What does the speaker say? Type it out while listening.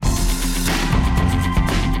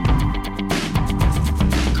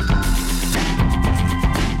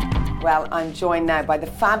Well, I'm joined now by the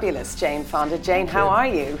fabulous Jane Fonda. Jane, how are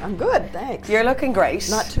you? I'm good, thanks. You're looking great.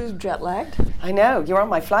 Not too jet lagged. I know. You were on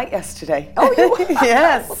my flight yesterday. Oh, you were?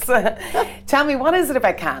 Yes. Tell me, what is it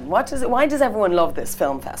about Cannes? Why does everyone love this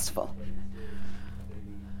film festival?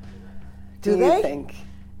 Do you they? think?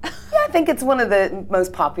 Yeah, I think it's one of the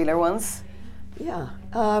most popular ones. Yeah.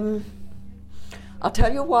 I'll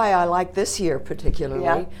tell you why I like this year particularly.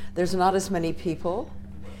 Yeah. There's not as many people.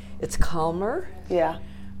 It's calmer. Yeah.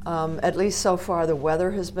 At least so far the weather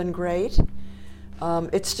has been great.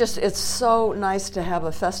 It's so nice to have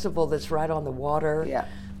a festival that's right on the water. Yeah.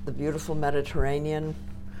 The beautiful Mediterranean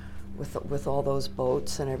with all those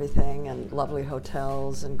boats and everything, and lovely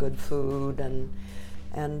hotels and good food,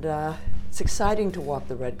 and it's exciting to walk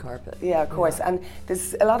the red carpet. Yeah, of course. And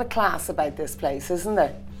there's a lot of class about this place, isn't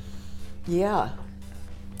there? Yeah.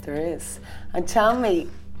 There is. And tell me,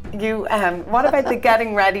 what about the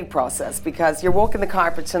getting ready process? Because you're walking the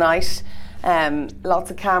carpet tonight, lots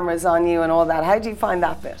of cameras on you and all that. How do you find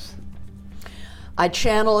that bit? I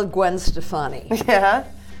channeled Gwen Stefani. Yeah.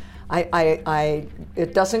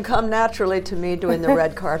 It doesn't come naturally to me doing the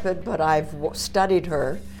red carpet, but I've studied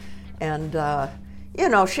her, and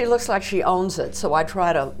she looks like she owns it. So I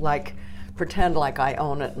try to pretend like I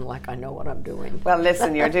own it and like I know what I'm doing. Well,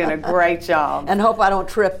 listen, you're doing a great job. And hope I don't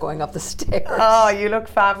trip going up the stairs. Oh, you look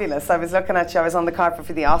fabulous. I was looking at you. I was on the carpet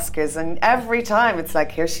for the Oscars, and every time it's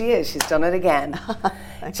like, here she is. She's done it again.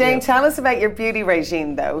 Jane, tell us about your beauty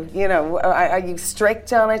regime, though. Are you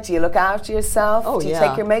strict on it? Do you look after yourself? Oh, Do you yeah.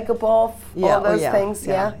 take your makeup off? Yeah, all those yeah, things?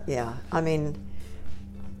 Yeah. Yeah. I mean,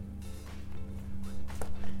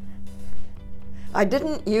 I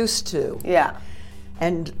didn't used to. Yeah.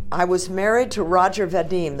 And I was married to Roger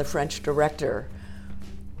Vadim, the French director,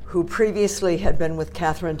 who previously had been with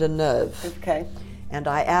Catherine Deneuve. Okay. And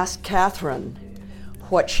I asked Catherine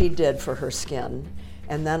what she did for her skin,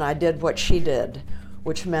 and then I did what she did,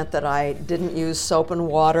 which meant that I didn't use soap and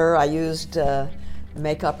water. I used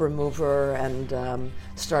makeup remover and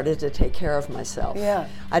started to take care of myself. Yeah.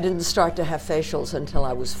 I didn't start to have facials until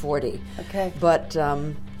I was 40. Okay. But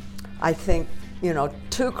I think,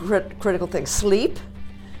 two critical things. Sleep.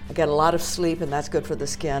 I get a lot of sleep, and that's good for the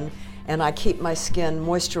skin. And I keep my skin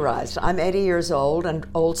moisturized. I'm 80 years old, and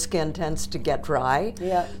old skin tends to get dry.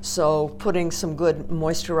 Yeah. So putting some good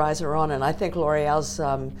moisturizer on, and I think L'Oreal's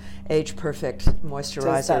Age Perfect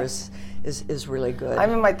moisturizer is really good.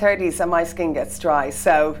 I'm in my 30s and my skin gets dry,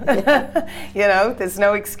 so there's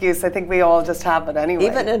no excuse. I think we all just have it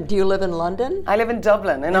anyway. Do you live in London? I live in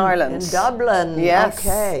Dublin, in Ireland. In Dublin, yes.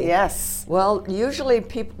 Okay. Yes. Well, usually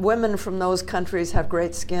women from those countries have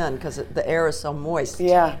great skin because the air is so moist.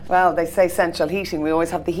 Yeah, well, they say central heating. We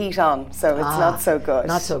always have the heat on, so it's not so good.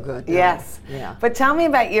 Not so good. No. Yes. Yeah. But tell me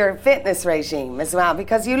about your fitness regime as well,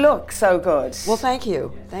 because you look so good. Well, thank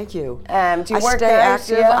you. Thank you. Do you work stay out?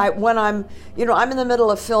 active. Yeah. When I'm in the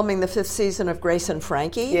middle of filming the 5th season of Grace and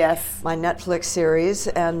Frankie. Yes. My Netflix series,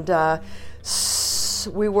 and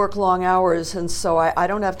we work long hours, and so I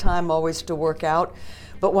don't have time always to work out.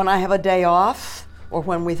 But when I have a day off, or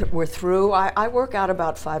when we're through, I work out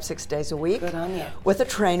about 5-6 days a week. Good on you. With a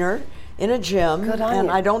trainer in a gym. Good on and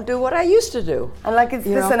you. I don't do what I used to do. And it's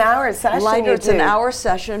just an hour session It's an hour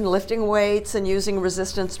session, lifting weights and using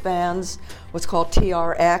resistance bands, what's called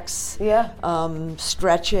TRX. Yeah.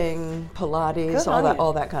 Stretching, Pilates, Good on you.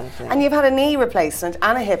 all that kind of thing. And you've had a knee replacement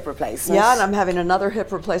and a hip replacement. Yeah, and I'm having another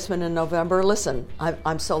hip replacement in November. Listen,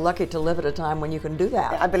 I'm so lucky to live at a time when you can do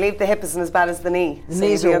that. I believe the hip isn't as bad as the knee. The so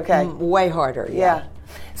knees you'll are be okay. way harder. Yeah.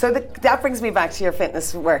 So that brings me back to your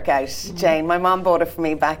fitness workout, Jane. My mom bought it for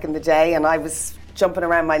me back in the day, and I was jumping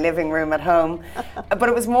around my living room at home. But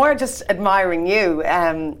it was more just admiring you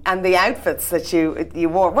and the outfits that you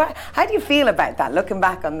wore. How do you feel about that, looking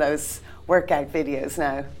back on those workout videos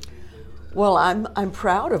now? Well, I'm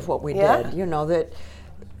proud of what we did. That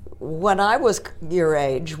when I was your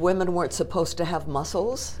age, women weren't supposed to have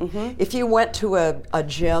muscles. Mm-hmm. If you went to a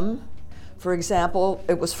gym, for example,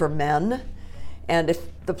 it was for men. And if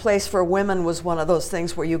the place for women was one of those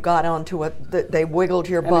things where you got onto it, they wiggled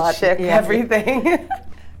your butt. Shook everything.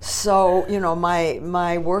 So,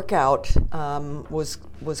 my workout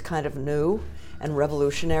was kind of new and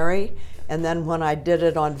revolutionary. And then when I did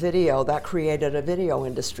it on video, that created a video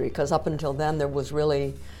industry, because up until then there was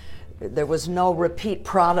no repeat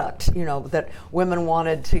product, that women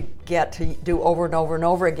wanted to get to do over and over and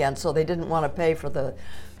over again, so they didn't want to pay for the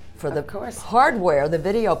hardware, the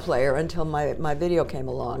video player, until my video came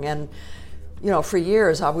along. And for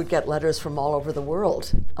years I would get letters from all over the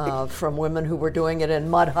world, from women who were doing it in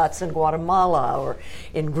mud huts in Guatemala or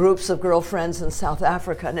in groups of girlfriends in South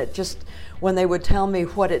Africa. And it just, when they would tell me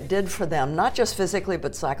what it did for them, not just physically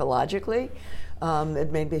but psychologically,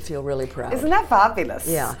 it made me feel really proud. Isn't that fabulous?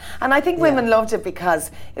 Yeah. And I think women loved it because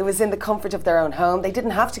it was in the comfort of their own home. They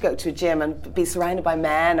didn't have to go to a gym and be surrounded by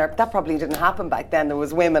men, or that probably didn't happen back then. There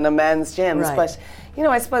was women and men's gyms. Right. But,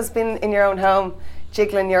 I suppose being in your own home,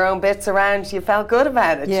 jiggling your own bits around, you felt good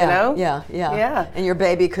about it, Yeah. And your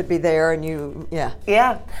baby could be there and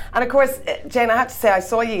Yeah. And of course, Jane, I have to say, I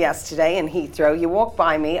saw you yesterday in Heathrow. You walked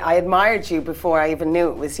by me. I admired you before I even knew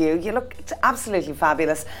it was you. You looked absolutely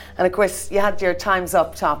fabulous. And of course, you had your Time's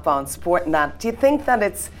Up top on, supporting that. Do you think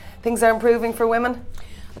that things are improving for women?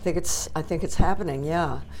 I think it's happening,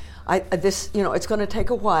 yeah. It's going to take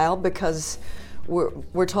a while because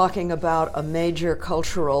we're talking about a major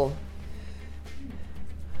cultural.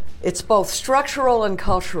 It's both structural and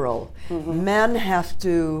cultural. Mm-hmm. Men have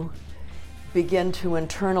to begin to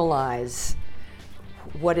internalize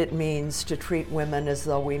what it means to treat women as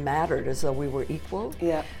though we mattered, as though we were equal.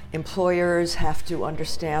 Yeah. Employers have to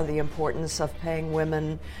understand the importance of paying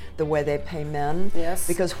women the way they pay men. Yes.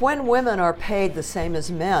 Because when women are paid the same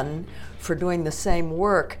as men for doing the same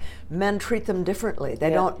work, men treat them differently.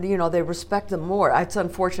 They don't, they respect them more. It's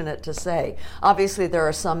unfortunate to say. Obviously, there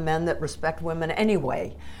are some men that respect women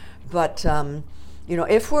anyway. But,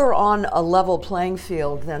 if we're on a level playing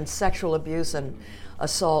field, then sexual abuse and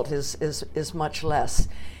assault is much less.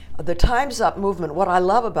 The Time's Up movement, what I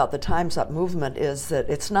love about the Time's Up movement is that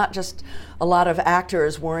it's not just a lot of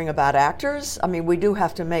actors worrying about actors. I mean, we do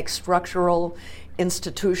have to make structural,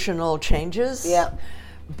 institutional changes. Yeah.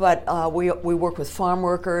 But we work with farm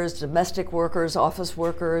workers, domestic workers, office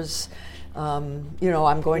workers. I'm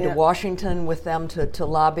going to Washington with them to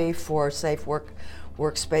lobby for safe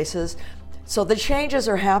workspaces. So the changes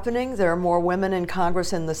are happening. There are more women in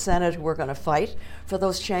Congress and the Senate who are going to fight for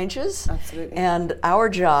those changes. Absolutely. And our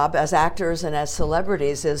job as actors and as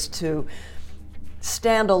celebrities is to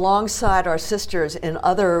stand alongside our sisters in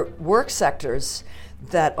other work sectors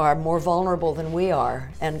that are more vulnerable than we are,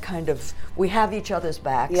 and we have each other's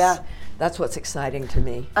backs. Yeah. That's what's exciting to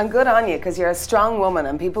me. And good on you, because you're a strong woman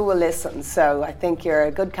and people will listen. So I think you're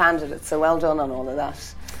a good candidate. So well done on all of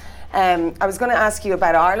that. I was going to ask you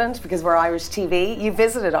about Ireland, because we're Irish TV. You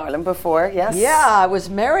visited Ireland before, yes? Yeah, I was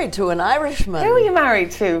married to an Irishman. Who were you married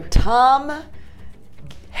to? Tom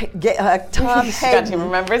Hayden. I can't even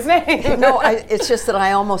remember his name. No, it's just that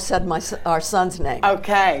I almost said our son's name.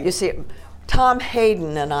 Okay. You see, Tom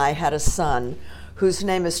Hayden and I had a son whose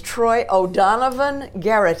name is Troy O'Donovan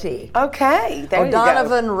Garrity. Okay, there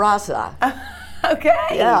O'Donovan you go. Raza. Okay.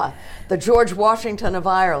 Yeah, the George Washington of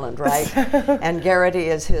Ireland, right? And Garrity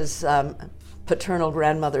is his paternal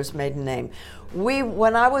grandmother's maiden name.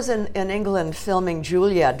 When I was in England filming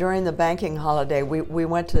Julia during the banking holiday, we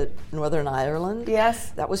went to Northern Ireland. Yes.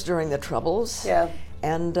 That was during the Troubles. Yeah.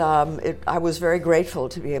 And I was very grateful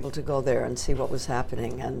to be able to go there and see what was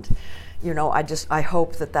happening. And, I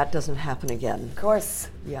hope that doesn't happen again. Of course.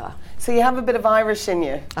 Yeah. So you have a bit of Irish in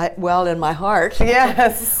you. In my heart.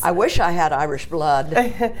 Yes. I wish I had Irish blood.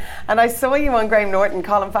 And I saw you on Graham Norton.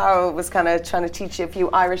 Colin Farrell was kind of trying to teach you a few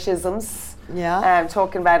Irishisms. Yeah.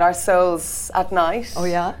 Talking about our souls at night. Oh,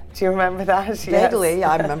 yeah? Do you remember that? Vaguely, Yes.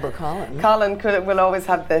 I remember Colin. Colin will always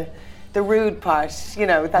have the rude part,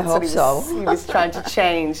 that's what he was trying to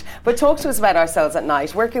change. But talk to us about Ourselves at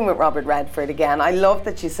Night, working with Robert Redford again. I love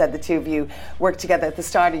that you said the two of you worked together at the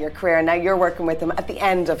start of your career, and now you're working with him at the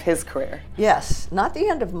end of his career. Yes, not the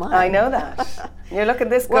end of mine. I know that. You're looking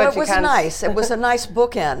this good. Well, it was nice. It was a nice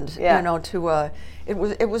bookend, Yeah.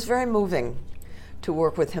 It was very moving to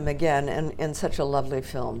work with him again in such a lovely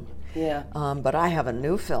film. Yeah. But I have a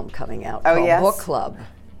new film coming out Oh, called yes? Book Club.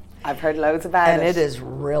 I've heard loads about it. And it is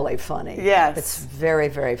really funny. Yes. It's very,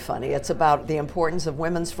 very funny. It's about the importance of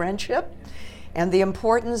women's friendship and the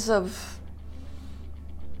importance of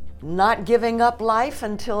not giving up life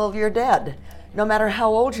until you're dead, no matter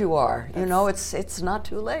how old you are. It's not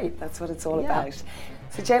too late. That's what it's all about.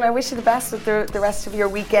 So Jane, I wish you the best with the rest of your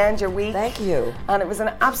weekend, your week. Thank you. And it was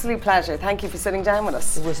an absolute pleasure. Thank you for sitting down with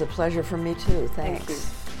us. It was a pleasure for me too. Thanks. Thank you.